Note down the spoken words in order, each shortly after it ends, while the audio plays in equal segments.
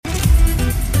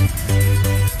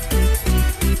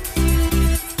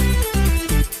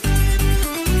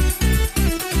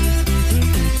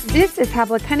This is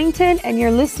Havilah Cunnington, and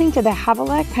you're listening to the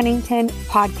Havilah Cunnington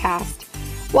podcast.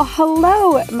 Well,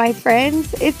 hello, my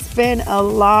friends. It's been a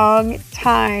long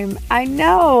time. I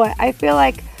know. I feel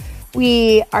like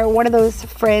we are one of those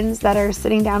friends that are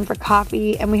sitting down for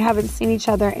coffee and we haven't seen each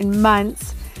other in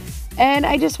months. And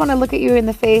I just want to look at you in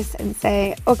the face and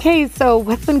say, okay, so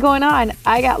what's been going on?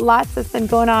 I got lots that's been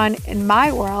going on in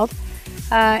my world.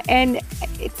 And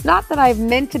it's not that I've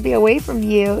meant to be away from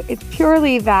you. It's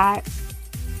purely that,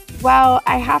 well,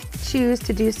 I have to choose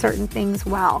to do certain things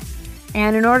well.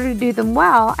 And in order to do them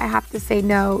well, I have to say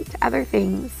no to other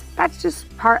things. That's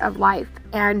just part of life.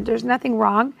 And there's nothing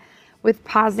wrong with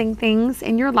pausing things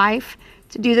in your life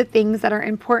to do the things that are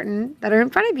important, that are in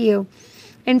front of you.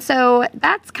 And so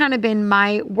that's kind of been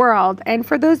my world. And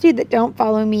for those of you that don't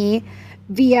follow me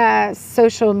via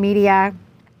social media,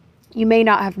 you may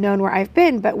not have known where I've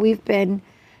been, but we've been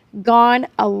gone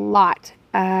a lot.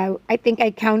 I think I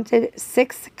counted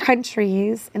 6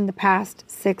 countries in the past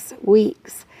 6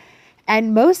 weeks.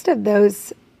 And most of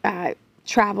those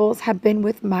travels have been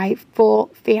with my full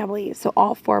family, so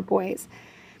all 4 boys.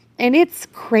 And it's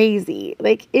crazy.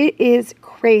 Like, it is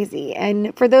crazy.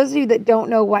 And for those of you that don't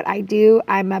know what I do,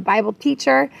 I'm a Bible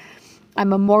teacher.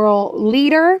 I'm a moral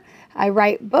leader. I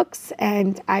write books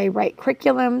and I write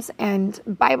curriculums and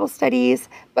Bible studies.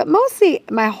 But mostly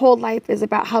my whole life is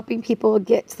about helping people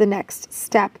get to the next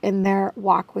step in their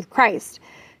walk with Christ.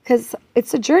 Because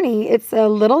it's a journey. It's a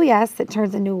little yes that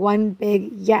turns into one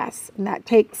big yes. And that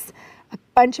takes a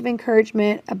bunch of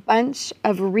encouragement, a bunch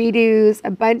of redos,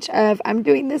 a bunch of, I'm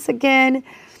doing this again,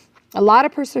 a lot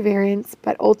of perseverance,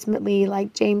 but ultimately,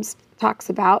 like James talks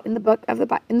about in the book of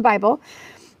in the Bible,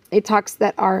 it talks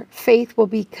that our faith will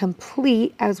be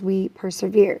complete as we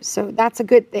persevere. So that's a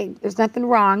good thing. There's nothing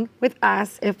wrong with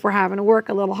us if we're having to work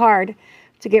a little hard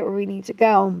to get where we need to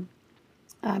go.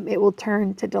 It will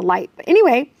turn to delight. But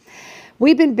anyway,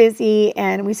 we've been busy,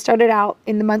 and we started out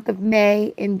in the month of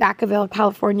May in Vacaville,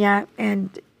 California,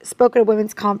 and spoke at a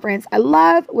women's conference. I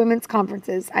love women's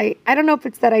conferences. I don't know if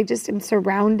it's that I just am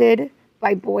surrounded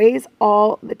by boys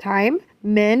all the time,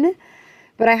 men,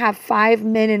 but I have 5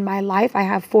 men in my life. I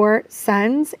have 4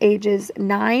 sons, ages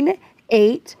 9,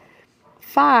 8,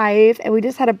 5, and we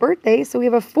just had a birthday, so we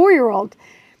have a 4-year-old.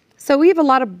 So we have a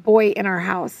lot of boy in our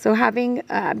house. So having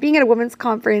being at a women's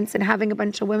conference and having a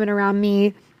bunch of women around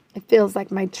me, it feels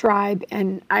like my tribe,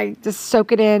 and I just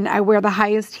soak it in. I wear the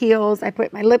highest heels. I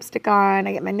put my lipstick on.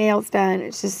 I get my nails done.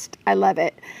 It's just, I love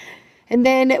it. And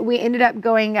then we ended up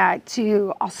going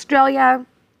to Australia.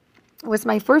 It was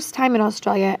my first time in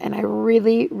Australia, and I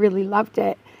really, really loved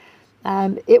it.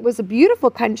 It was a beautiful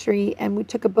country, and we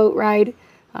took a boat ride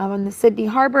on the Sydney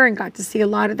Harbor and got to see a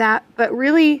lot of that. But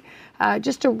really,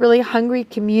 just a really hungry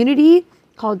community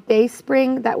called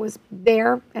Dayspring that was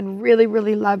there, and really,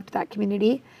 really loved that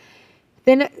community.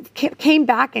 Then came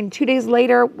back, and 2 days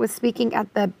later was speaking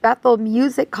at the Bethel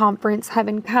Music Conference,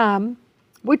 Heaven Come,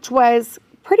 which was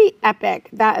pretty epic.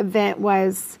 That event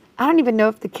was, I don't even know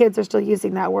if the kids are still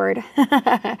using that word,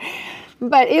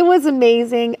 but it was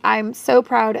amazing. I'm so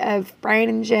proud of Brian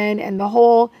and Jen and the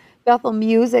whole Bethel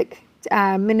Music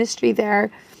ministry there.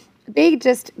 They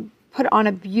just put on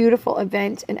a beautiful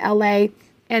event in LA,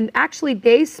 and actually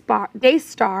Daystar,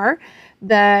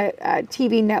 the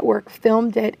TV network,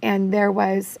 filmed it, and there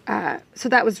was, so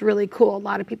that was really cool. A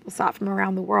lot of people saw it from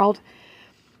around the world.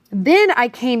 Then I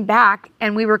came back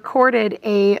and we recorded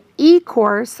a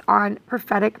e-course on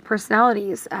prophetic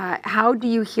personalities. How do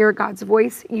you hear God's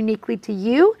voice uniquely to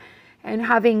you? And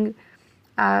having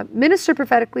ministered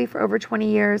prophetically for over 20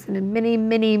 years and in many,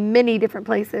 many, many different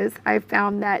places, I've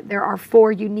found that there are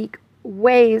 4 unique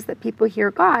ways that people hear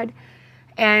God.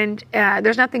 And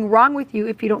there's nothing wrong with you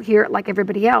if you don't hear it like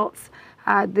everybody else.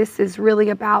 This is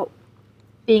really about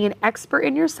being an expert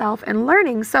in yourself and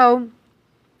learning. So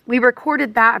we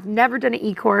recorded that. I've never done an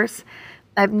e-course.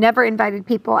 I've never invited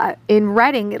people in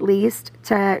Redding, at least,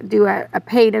 to do a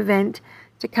paid event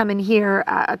to come and hear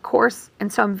a course.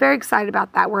 And so I'm very excited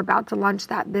about that. We're about to launch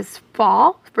that this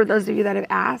fall, for those of you that have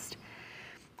asked.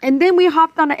 And then we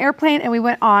hopped on an airplane and we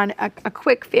went on a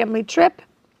quick family trip,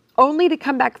 only to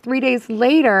come back 3 days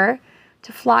later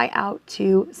to fly out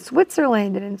to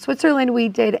Switzerland. And in Switzerland, we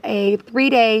did a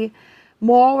 3-day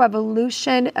moral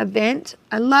revolution event.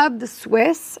 I love the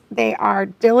Swiss. They are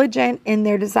diligent in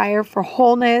their desire for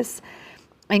wholeness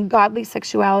and godly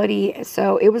sexuality.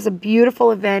 So it was a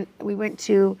beautiful event. We went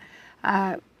to,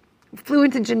 flew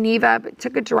into Geneva, but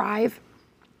took a drive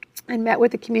and met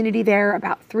with the community there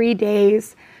about 3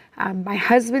 days. My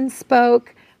husband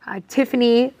spoke.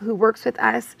 Tiffany, who works with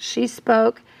us, she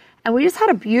spoke. And we just had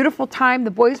a beautiful time.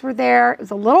 The boys were there. It was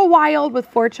a little wild with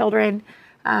 4 children.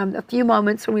 a few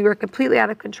moments when we were completely out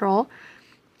of control.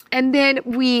 And then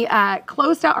we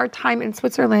closed out our time in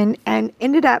Switzerland and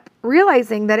ended up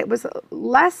realizing that it was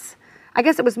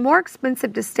more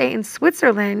expensive to stay in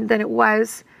Switzerland than it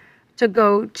was to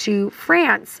go to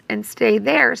France and stay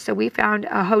there. So we found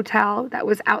a hotel that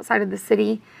was outside of the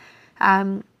city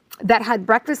that had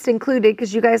breakfast included,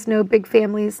 because you guys know big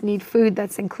families need food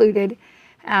that's included,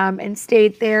 and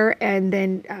stayed there, and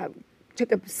then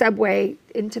took a subway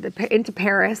into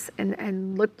Paris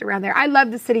and looked around there. I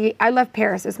love the city. I love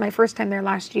Paris. It's my first time there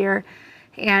last year.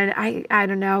 And I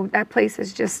don't know, that place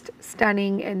is just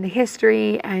stunning, and the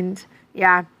history, and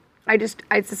yeah, this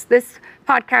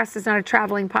podcast is not a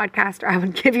traveling podcast, or I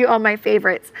would give you all my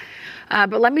favorites.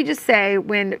 But let me just say,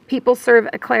 when people serve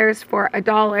eclairs for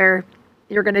 $1,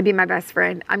 you're going to be my best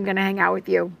friend. I'm going to hang out with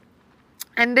you.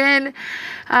 And then,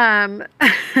 and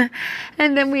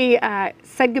then we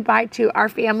said goodbye to our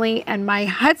family, and my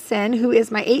Hudson, who is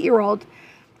my 8-year-old.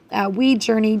 We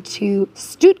journeyed to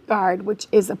Stuttgart, which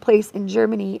is a place in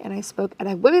Germany, and I spoke at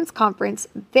a women's conference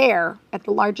there at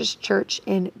the largest church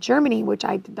in Germany, which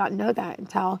I did not know that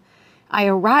until I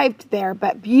arrived there.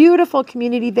 But beautiful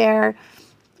community there.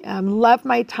 Loved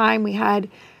my time. We had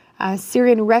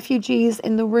Syrian refugees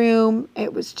in the room.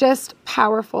 It was just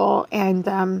powerful,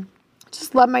 and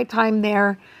just loved my time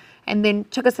there. And then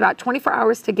took us about 24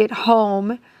 hours to get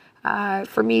home.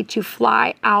 For me to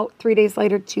fly out 3 days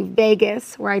later to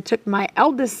Vegas, where I took my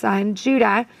eldest son,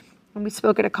 Judah, and we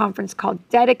spoke at a conference called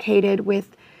Dedicated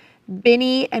with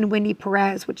Benny and Wendy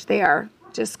Perez, which they are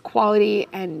just quality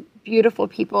and beautiful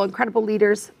people, incredible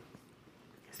leaders.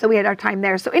 So we had our time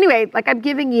there. So anyway, like, I'm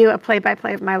giving you a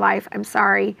play-by-play of my life. I'm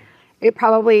sorry. It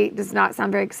probably does not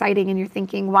sound very exciting, and you're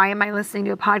thinking, why am I listening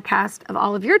to a podcast of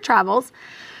all of your travels?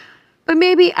 But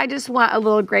maybe I just want a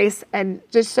little grace, and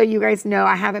just so you guys know,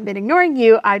 I haven't been ignoring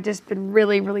you. I've just been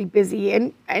really, really busy.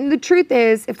 And the truth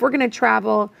is, if we're going to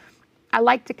travel, I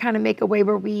like to kind of make a way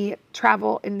where we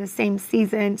travel in the same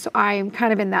season. So I am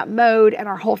kind of in that mode, and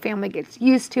our whole family gets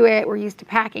used to it. We're used to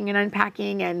packing and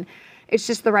unpacking, and it's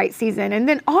just the right season. And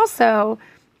then also,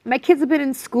 my kids have been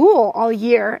in school all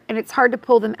year, and it's hard to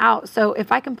pull them out. So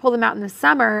if I can pull them out in the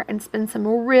summer and spend some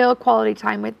real quality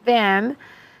time with them,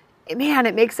 man,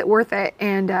 it makes it worth it.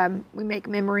 And we make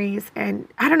memories. And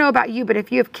I don't know about you, but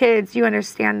if you have kids, you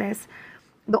understand this.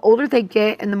 The older they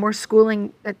get and the more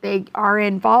schooling that they are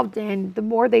involved in, the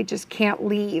more they just can't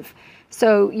leave.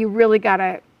 So you really got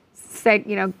to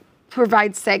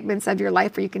provide segments of your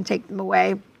life where you can take them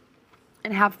away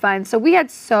and have fun. So we had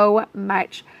so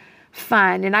much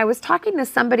fun. And I was talking to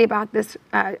somebody about this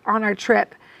on our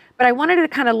trip, but I wanted to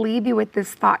kind of leave you with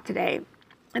this thought today.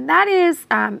 And that is,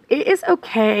 it is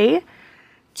okay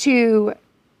to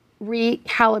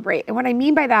recalibrate. And what I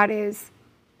mean by that is,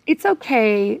 it's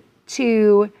okay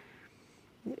to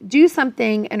do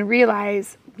something and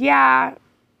realize, yeah,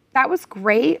 that was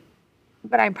great,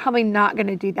 but I'm probably not going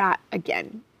to do that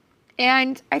again.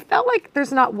 And I felt like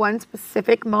there's not one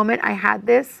specific moment I had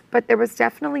this, but there was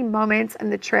definitely moments in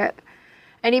the trip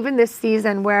and even this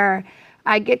season where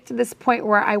I get to this point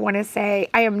where I want to say,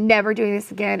 I am never doing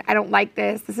this again. I don't like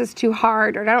this. This is too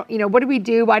hard. Or what do we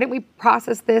do? Why didn't we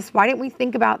process this? Why didn't we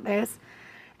think about this?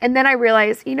 And then I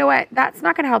realized, you know what? That's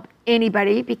not going to help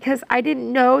anybody, because I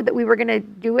didn't know that we were going to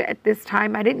do it at this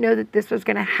time. I didn't know that this was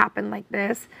going to happen like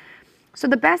this. So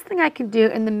the best thing I can do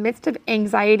in the midst of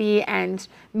anxiety and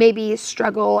maybe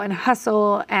struggle and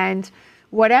hustle and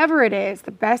whatever it is,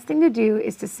 the best thing to do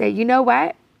is to say, you know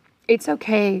what? It's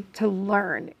okay to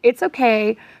learn. It's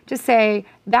okay to say,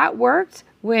 that worked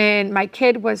when my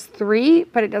kid was 3,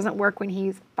 but it doesn't work when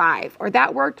he's 5. Or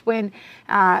that worked when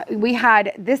we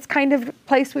had this kind of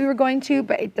place we were going to,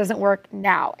 but it doesn't work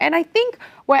now. And I think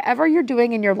whatever you're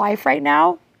doing in your life right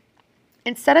now,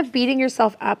 instead of beating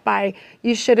yourself up by,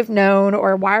 you should have known,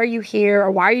 or why are you here,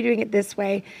 or why are you doing it this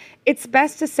way, it's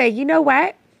best to say, you know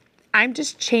what? I'm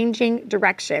just changing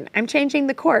direction. I'm changing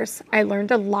the course. I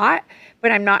learned a lot,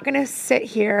 but I'm not going to sit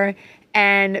here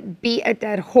and beat a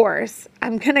dead horse.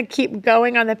 I'm going to keep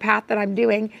going on the path that I'm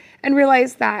doing and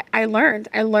realize that I learned.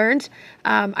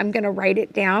 I'm going to write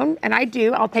it down. And I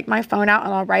do. I'll take my phone out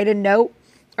and I'll write a note,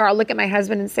 or I'll look at my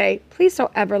husband and say, please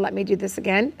don't ever let me do this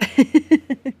again.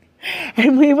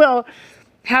 And we will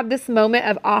have this moment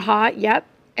of, aha, yep.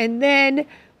 And then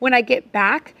when I get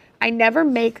back, I never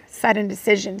make sudden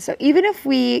decisions. So even if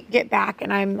we get back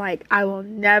and I'm like, I will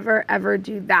never, ever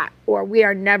do that, or we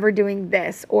are never doing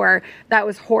this, or that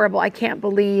was horrible, I can't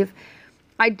believe,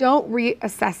 I don't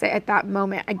reassess it at that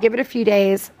moment. I give it a few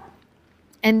days.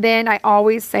 And then I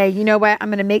always say, you know what, I'm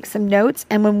going to make some notes.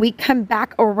 And when we come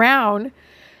back around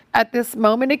at this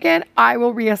moment again, I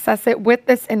will reassess it with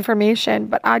this information,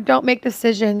 but I don't make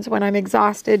decisions when I'm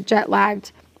exhausted, jet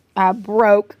lagged,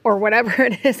 broke, or whatever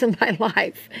it is in my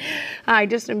life. I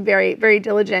just am very, very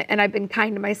diligent, and I've been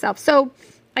kind to myself. So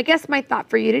I guess my thought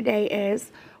for you today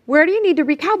is, where do you need to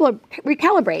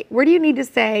recalibrate? Where do you need to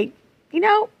say,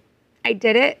 I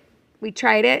did it. We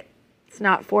tried it. It's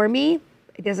not for me.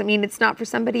 It doesn't mean it's not for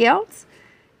somebody else.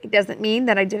 It doesn't mean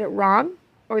that I did it wrong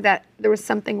or that there was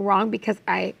something wrong because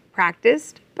I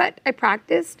practiced, but I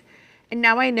practiced. And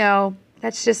now I know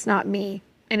that's just not me,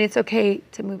 and it's okay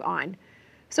to move on.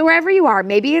 So wherever you are,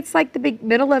 maybe it's like the big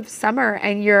middle of summer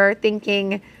and you're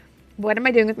thinking, what am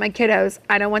I doing with my kiddos?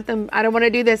 I don't want to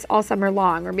do this all summer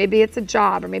long. Or maybe it's a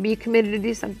job, or maybe you committed to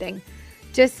do something.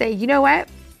 Just say, you know what?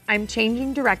 I'm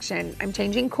changing direction. I'm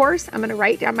changing course. I'm going to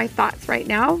write down my thoughts right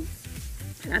now,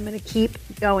 and I'm going to keep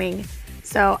going.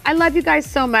 So I love you guys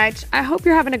so much. I hope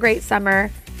you're having a great summer.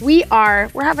 We're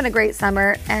having a great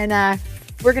summer, and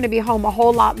we're going to be home a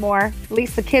whole lot more. At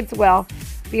least the kids will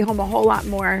be home a whole lot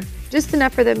more, just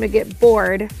enough for them to get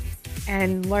bored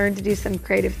and learn to do some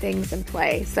creative things and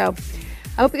play. So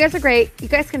I hope you guys are great. You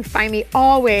guys can find me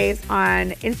always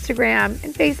on Instagram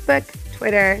and Facebook,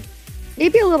 Twitter,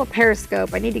 maybe a little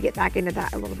Periscope. I need to get back into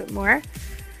that a little bit more.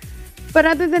 But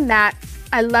other than that,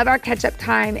 I love our catch-up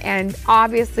time, and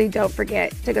obviously don't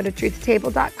forget to go to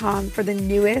truthtable.com for the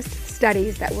newest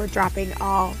studies that we're dropping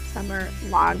all summer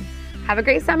long. Have a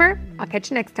great summer. I'll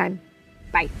catch you next time.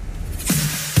 Bye.